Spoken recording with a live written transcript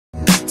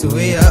till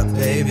we up,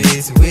 baby,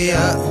 till we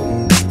up.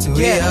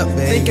 Yeah,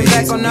 baby, thinking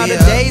back on all the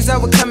days I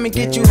would come and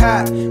get you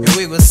high, and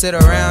we would sit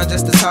around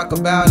just to talk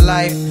about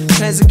life.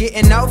 Plans of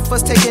getting off,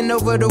 us taking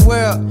over the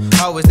world.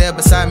 Always there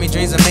beside me,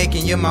 dreams of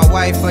making you my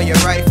wife, or you're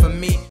right for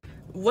me.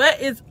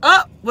 What is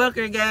up,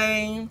 Welker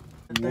gang?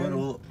 What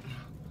up?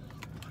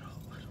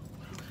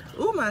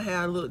 Ooh, my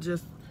hair look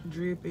just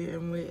drippy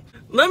and wet.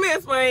 Let me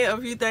explain a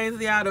few things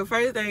to y'all. The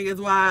first thing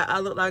is why I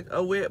look like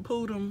a wet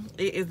poodle.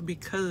 It is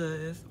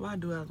because, why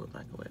do I look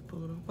like a wet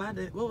poodle?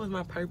 What was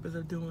my purpose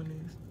of doing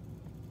this?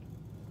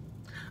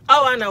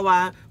 Oh, I know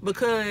why.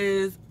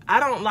 Because I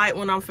don't like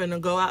when I'm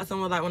finna go out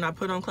somewhere, like when I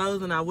put on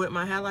clothes and I whip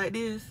my hair like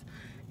this.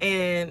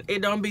 And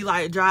it don't be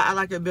like dry. I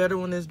like it better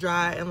when it's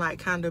dry and like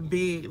kind of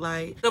big.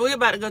 Like, so we're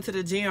about to go to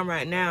the gym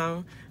right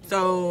now.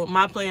 So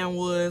my plan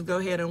was go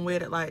ahead and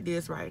wet it like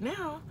this right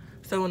now.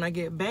 So when I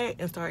get back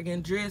and start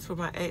getting dressed for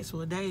my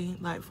actual day,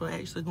 like for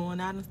actually going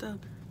out and stuff,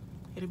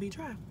 it'll be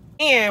dry.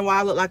 And why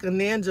I look like a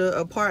ninja,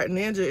 a part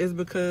ninja, is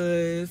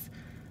because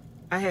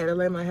I had to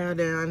lay my hair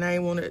down. I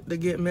ain't want it to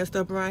get messed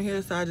up around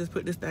here, so I just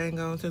put this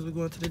thing on since we're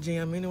going to the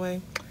gym anyway.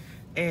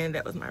 And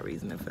that was my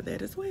reasoning for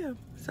that as well.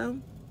 So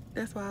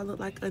that's why I look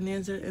like a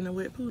ninja and a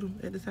wet poodle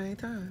at the same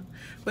time.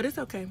 But it's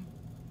okay,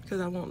 because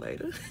I won't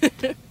later.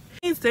 I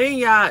ain't seen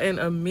y'all in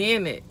a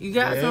minute. You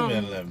got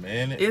something? It's been a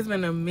minute. It's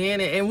been a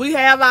minute. And we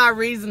have our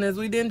reasons.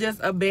 We didn't just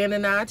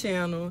abandon our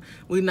channel.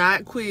 We're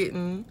not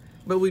quitting.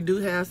 But we do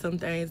have some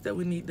things that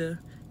we need to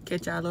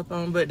catch y'all up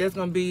on. But there's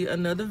going to be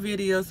another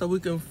video so we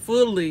can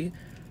fully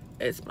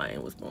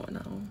explain what's going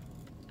on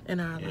in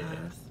our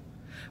lives.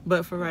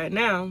 But for right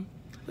now,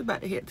 we're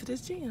about to head to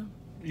this gym.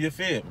 You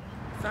feel me?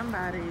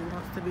 Somebody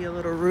wants to be a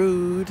little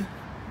rude.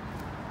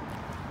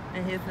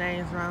 And his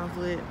name rhymes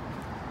with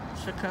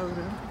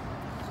Dekota.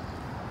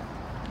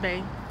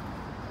 Babe,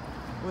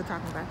 we're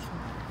talking about you.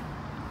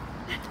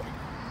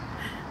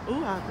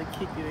 Ooh, I have to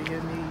kick you in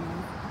your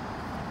knees.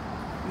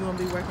 You gonna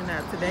be working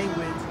out today with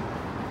you?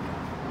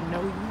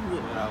 No, you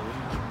wouldn't.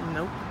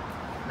 Nope.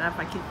 Not if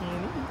I kick you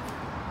in the knees.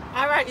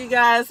 All right, you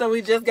guys. So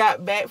we just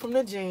got back from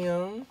the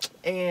gym,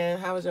 and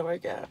how was your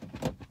workout?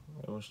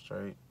 It was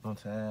straight. I'm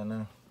tired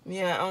now.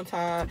 Yeah, I'm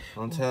tired.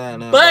 I'm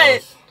tired now. But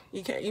boss.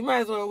 you can't. You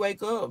might as well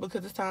wake up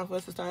because it's time for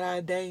us to start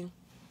our day,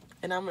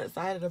 and I'm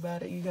excited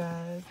about it, you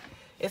guys.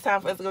 It's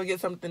time for us to go get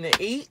something to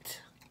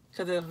eat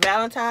because it's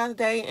Valentine's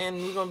Day and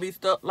we're going to be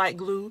stuck like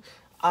glue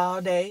all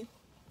day.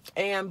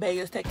 And Bay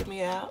is taking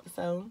me out,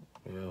 so.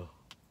 Yeah.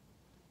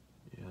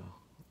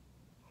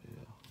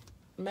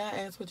 May I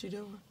ask what you're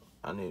doing?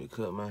 I need to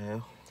cut my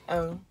hair.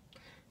 Oh.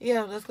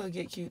 Yeah, let's go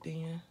get cute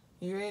then.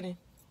 You ready?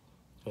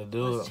 Let's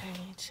do Let's it.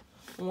 change.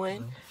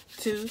 1,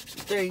 2,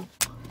 3. Woo!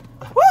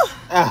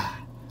 Ah.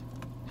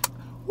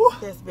 Woo.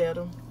 That's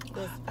better.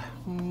 That's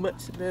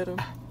much better.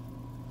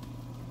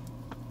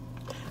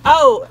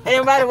 Oh,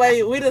 and by the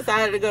way, we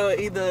decided to go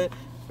either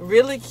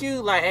really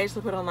cute, like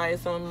actually put on like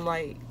some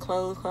like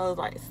clothes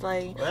like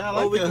slay. Well, I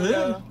like your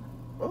hoodie.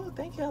 Oh,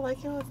 thank you. I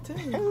like yours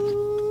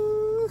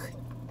too.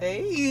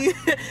 Hey.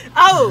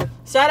 Oh,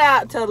 shout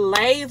out to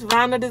Lay's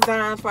Vinyl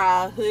Designs for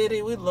our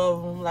hoodie. We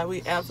love them. Like,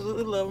 we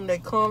absolutely love them. They're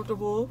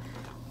comfortable,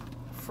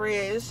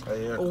 fresh.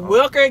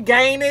 Welker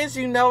gainers,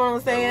 you know what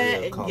I'm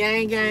saying?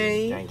 Gang.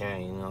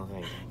 Gang, you know what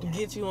I'm saying?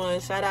 Get you one.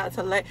 Shout out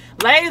to Lay's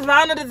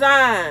Vinyl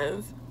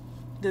Designs.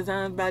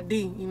 Designs by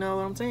D, you know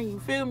what I'm saying? You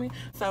feel me?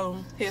 So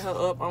hit her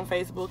up on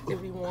Facebook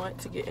if you want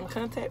to get in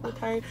contact with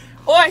her,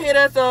 or hit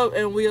us up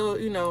and we'll,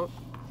 you know,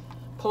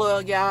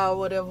 plug y'all,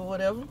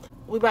 whatever.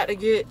 We about to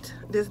get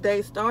this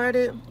day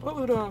started. What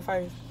we doing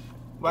first?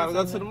 About to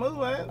go to the movie,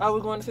 man. Oh,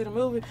 we're going to see the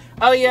movie.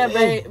 Oh yeah,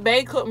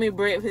 Bae cooked me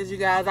breakfast, you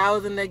guys. I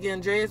was in there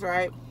getting dressed,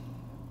 right?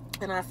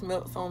 And I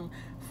smelled some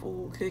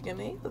food cooking.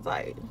 He was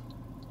like,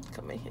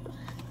 "Come in here."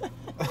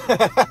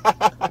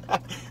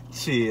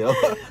 Chill.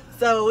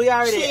 So we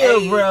already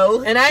ate,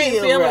 bro. And I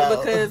ain't film it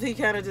because he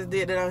kind of just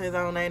did that on his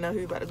own. I ain't know he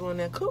was about to go in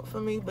there and cook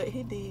for me, but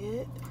he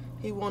did.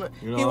 He wanna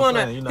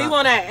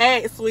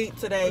act sweet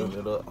today.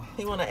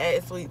 He wanna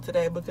act sweet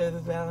today because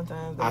it's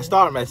Valentine's Day. I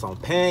started making some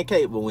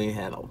pancake, but we ain't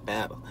had no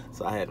batter,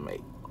 so I had to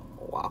make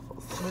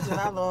waffles. Which is,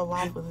 I love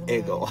waffles.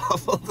 Eggo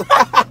waffles.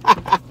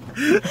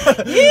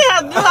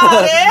 Yeah, do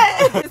all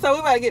that. So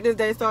we about to get this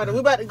day started. We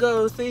about to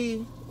go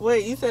see.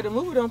 Wait, you said the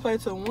movie don't play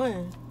till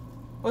 1.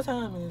 What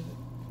time is it?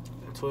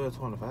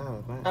 12:25, I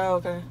think. Oh,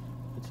 okay.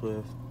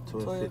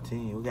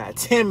 12:15. We got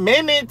 10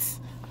 minutes,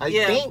 I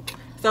think.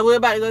 So we're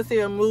about to go see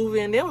a movie,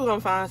 and then we're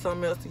gonna find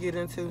something else to get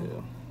into.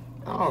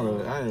 Yeah.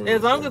 I ain't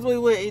as long as we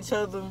with each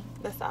other,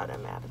 that's all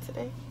that matters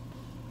today.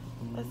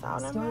 That's all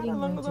that Starting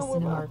matters. road to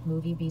Cinemark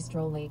Movie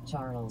Bistro Lake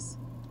Charles.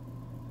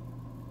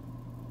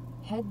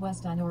 Head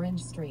west on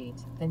Orange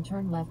Street, then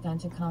turn left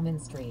onto Common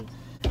Street.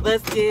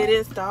 Let's get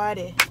it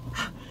started.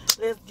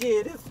 Let's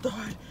get it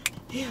started.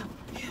 Yeah.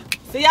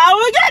 See y'all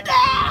when we get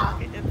there.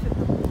 Get into the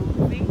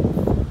movie.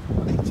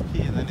 Get your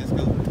kids in this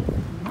school.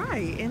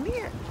 Right, and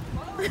then.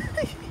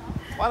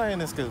 Why they in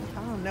this school? I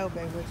don't know,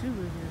 babe, but you was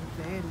your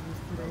daddy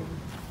today.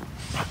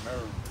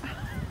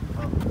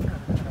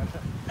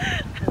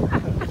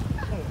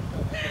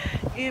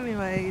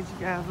 Anyways, you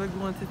guys, we're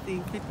going to see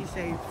 50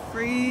 Shades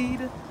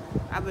Freed.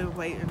 I've been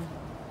waiting.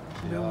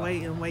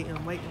 Waiting to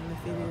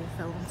see this,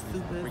 so I'm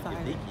super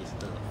excited.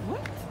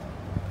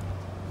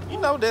 What? You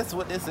know that's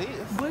what this is.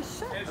 But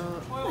shut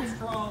up. What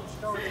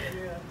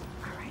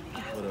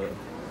up?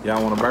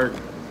 Y'all want a burger?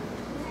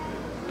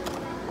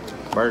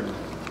 Burger.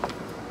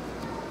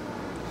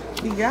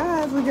 You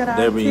guys, we got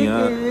our The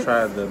Beyond. tickets.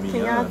 Try the Can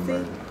y'all Beyond see?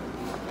 burger.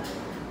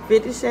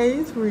 50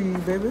 Shades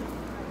Freed, baby.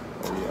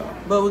 Oh, yeah.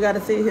 But we got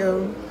to sit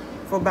here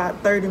for about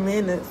 30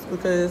 minutes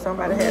because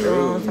somebody had the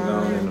wrong You know,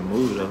 I'm in the time.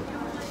 mood though.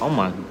 Oh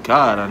my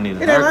God, I need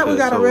a It ain't like haircut we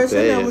got to so rush in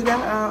there. bad. We got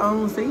our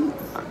own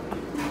seats.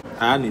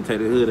 I need to take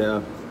the hood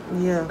out.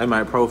 Yeah, They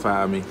might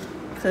profile me.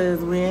 because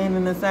we ain't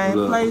in the same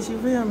Look. place, you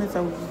feel me?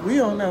 So we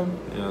don't know.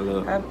 Yeah,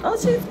 look. Oh,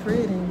 she's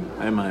pretty.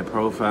 They might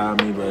profile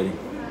me, buddy.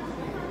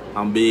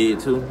 I'm big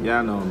too.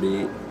 Y'all know I'm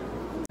big.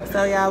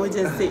 So y'all, we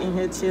just sitting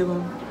here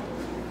chilling,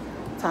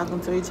 talking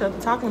to each other,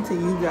 talking to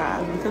you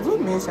guys because we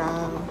miss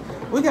y'all.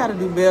 We got to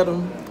do better,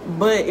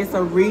 but it's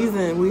a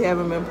reason we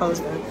haven't been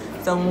posting.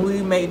 So when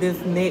we make this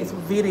next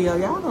video,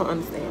 y'all don't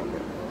understand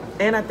it.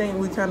 And I think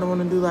we kind of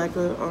want to do like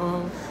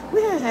a,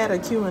 we had a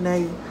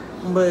Q&A,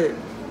 but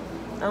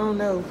I don't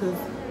know because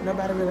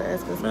nobody really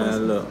asked us questions.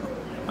 Man, look.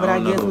 But I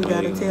don't know guess who we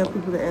got to they tell know.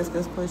 people to ask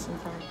us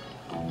questions.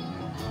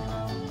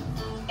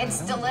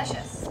 It's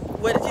delicious.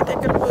 What did you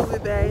think of the movie,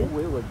 babe?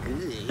 We were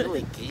good. We were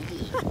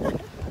good.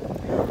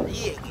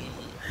 Yeah,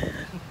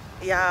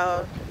 good.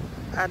 Y'all,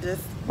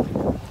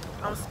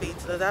 I'm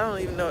speechless. I don't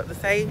even know what to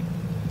say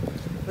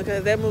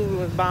because that movie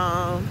was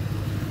bomb.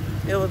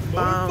 It was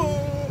bomb.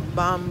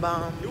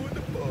 Bomb. You with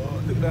the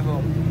ball. Look at that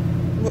home.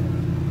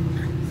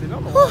 See, I'm the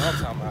one I'm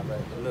talking about,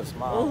 baby. The little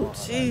small Oh, one.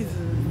 Jesus.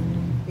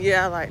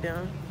 Yeah, I like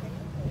them.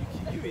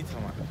 You be talking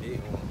about the big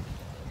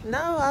one.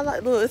 No, I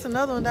like, look, it's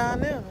another one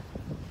down there.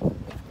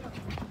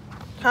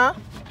 Huh?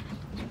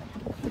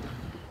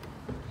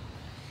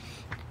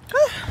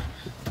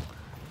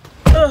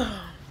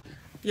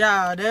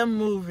 Y'all, that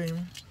movie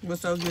was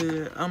so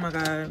good. Oh my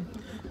God.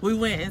 We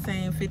went and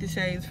seen 50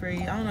 Shades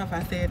Freed. I don't know if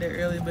I said that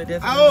earlier, but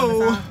that's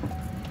Oh,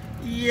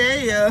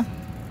 yeah.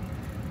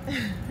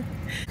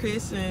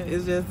 Christian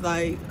is just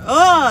like,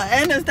 oh,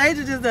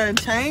 Anastasia just done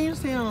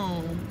changed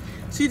him.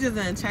 She just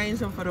done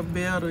changed him for the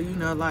better, you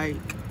know, like,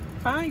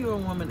 find you a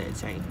woman that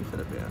changed you for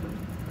the better.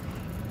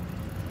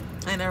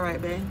 Ain't that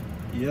right, babe?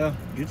 Yeah,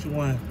 get you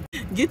one.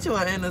 Get you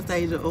an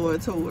Anastasia or a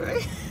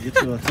Tori.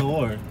 Get you a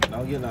tour.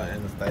 Don't get no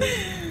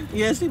Anastasia.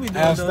 Yeah, she be doing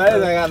Anastasia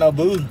ain't got no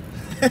booty.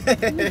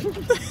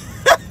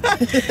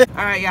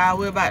 Alright, y'all,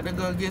 we're about to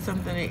go get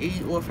something to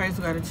eat. Well, first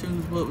we gotta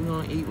choose what we're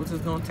gonna eat, which is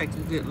gonna take a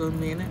good little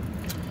minute.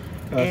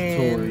 Because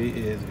Tori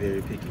is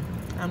very picky.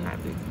 I'm not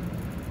picky.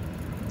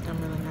 I'm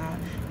really not.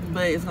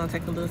 But it's gonna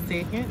take a little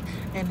second,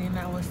 and then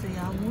I will see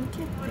y'all when we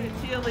get there.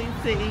 Chili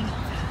to eat.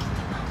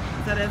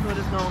 So that's what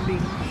it's gonna be.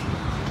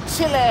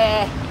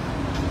 Chili.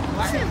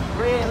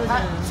 Red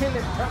hot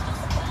chili.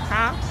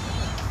 Huh?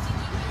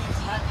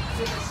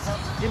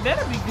 It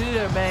better be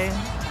good, babe.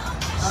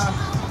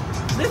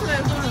 Listen to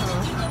that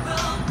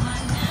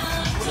song.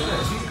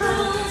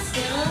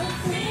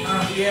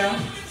 Yeah.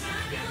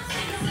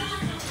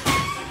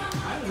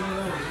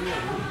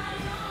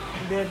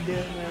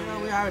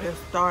 We already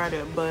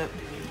started, but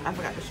I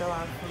forgot to show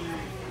our food.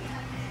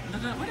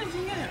 What did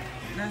you get?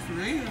 That's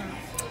real.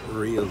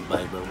 Real,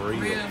 baby, real.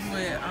 Ribs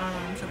with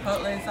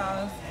chipotle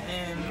sauce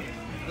and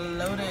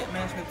loaded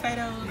mashed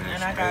potatoes,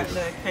 and I got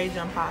the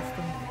Cajun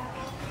pasta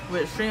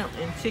with shrimp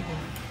and chicken.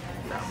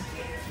 So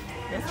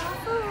that's my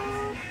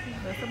food.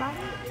 That's about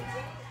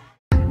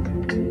it.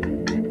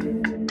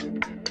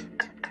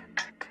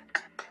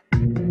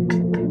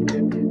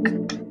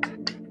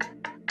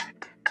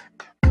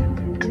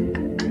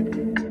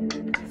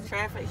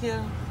 Traffic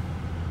here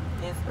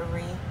is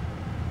ridiculous.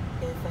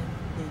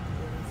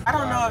 I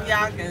don't know if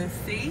y'all can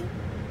see,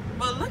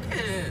 but look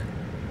at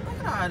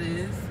all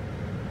this.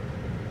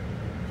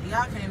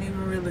 Y'all can't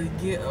even really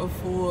get a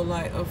full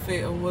like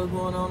effect of what's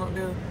going on up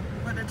there.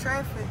 But the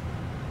traffic,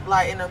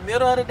 like in the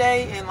middle of the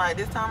day and like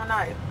this time of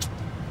night,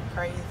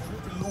 crazy.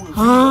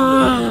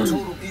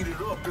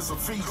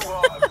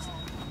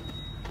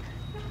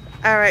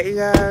 All right, you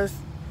guys.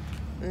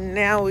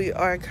 Now we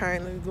are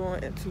currently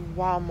going into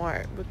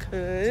Walmart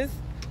because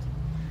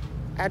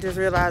I just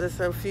realized it's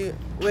a few.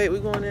 Wait, we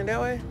going in that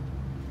way?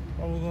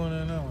 Oh, we're going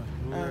in that way.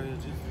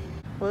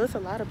 Well, it's a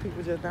lot of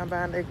people just not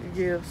buying their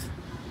gifts.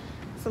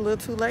 It's a little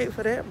too late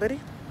for that, buddy.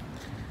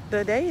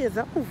 The day is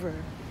over.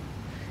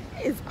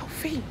 It's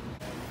over.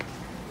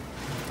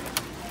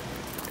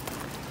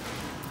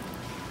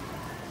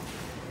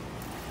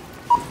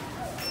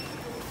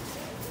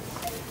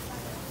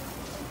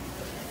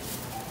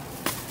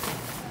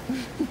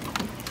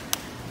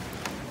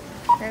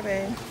 Hey,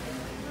 babe.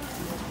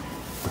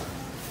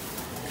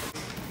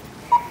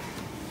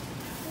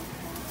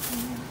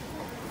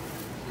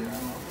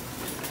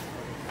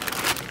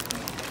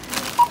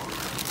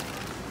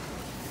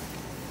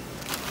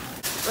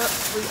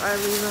 We are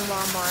leaving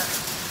Walmart.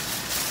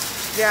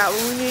 Got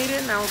what we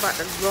needed. Now we're about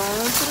to go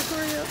on to the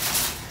crib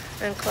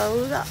and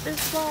close out this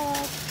vlog.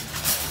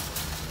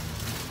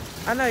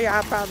 I know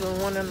y'all probably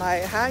wondering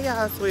like how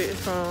y'all switch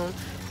from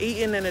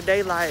eating in the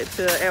daylight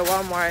to at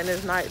Walmart and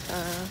it's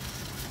nighttime.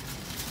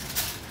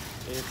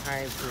 It's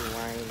time to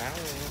wind down.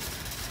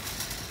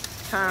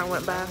 Time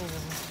went by.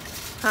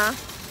 Huh?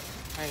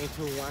 Time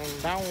to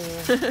wind down.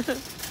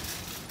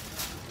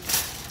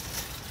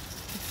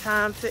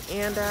 Time to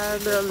end our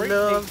little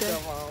love day.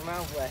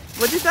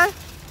 What'd you say?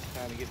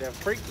 Trying to get that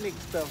freaknik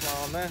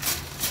stuff on now.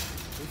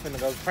 We finna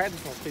go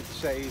practice on 50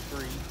 Shades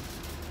Free.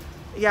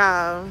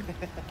 Y'all,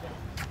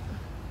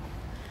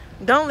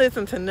 don't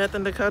listen to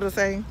nothing Dekota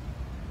say,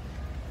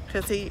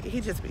 cause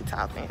he just be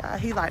talking.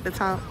 He like to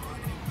talk.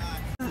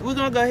 We're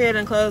gonna go ahead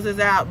and close this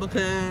out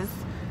because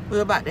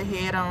we're about to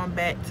head on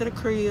back to the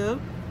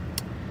crib,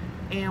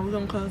 and we're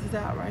gonna close this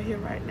out right here,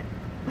 right now.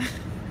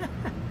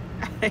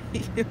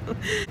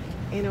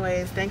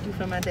 Anyways, thank you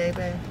for my day,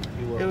 babe.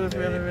 It was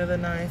really, really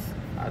nice.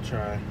 I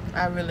try.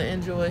 I really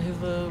enjoyed his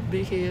little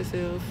big head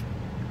self.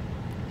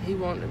 He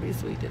wanted to be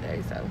sweet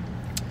today, so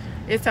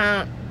it's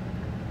time.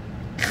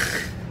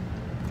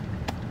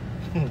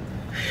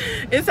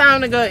 It's time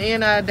to go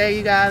end our day,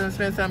 you guys, and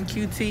spend some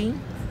QT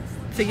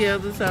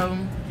together. So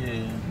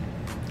yeah.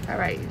 All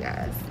right, you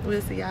guys.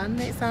 We'll see y'all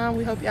next time.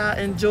 We hope y'all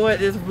enjoyed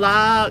this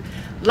vlog.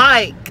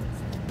 Like.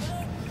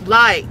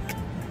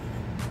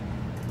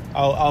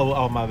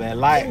 Oh, my bad.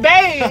 Like.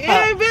 Babe, it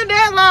ain't been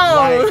that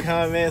long. Like,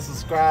 comment,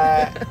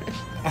 subscribe.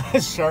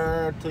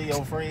 Share to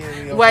your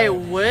friends. Wait,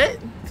 what?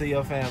 To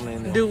your family.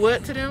 And them. Do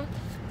what to them?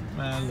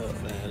 Man, look.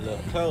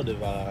 Close the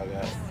vlog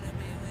out.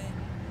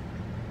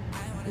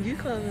 You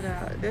close it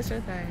out. That's your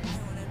thing.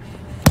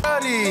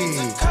 Cut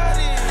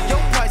it.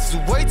 Your price is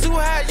way too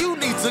high. You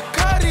need to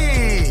cut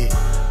it.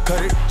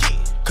 Cut it.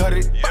 Cut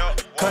it.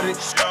 Cut it.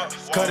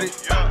 Cut it.